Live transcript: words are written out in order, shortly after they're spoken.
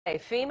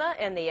FEMA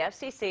and the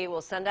FCC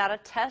will send out a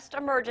test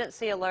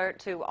emergency alert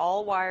to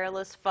all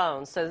wireless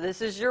phones. So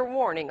this is your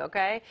warning,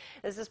 okay?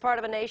 This is part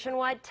of a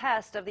nationwide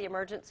test of the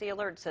emergency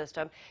alert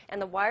system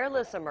and the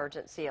wireless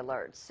emergency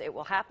alerts. It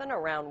will happen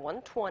around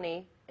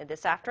 1:20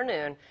 this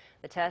afternoon.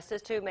 The test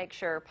is to make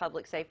sure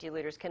public safety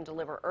leaders can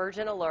deliver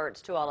urgent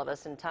alerts to all of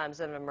us in times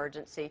of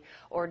emergency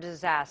or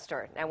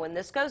disaster. Now, when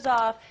this goes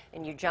off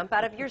and you jump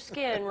out of your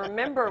skin,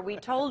 remember we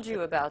told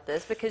you about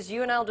this because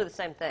you and I'll do the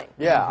same thing.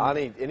 Yeah,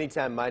 Ani,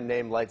 anytime my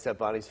name lights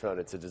up Ani's phone,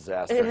 it's a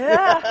disaster.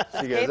 Yeah.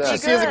 She goes, She She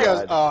sees it,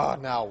 goes, oh,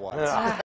 now what?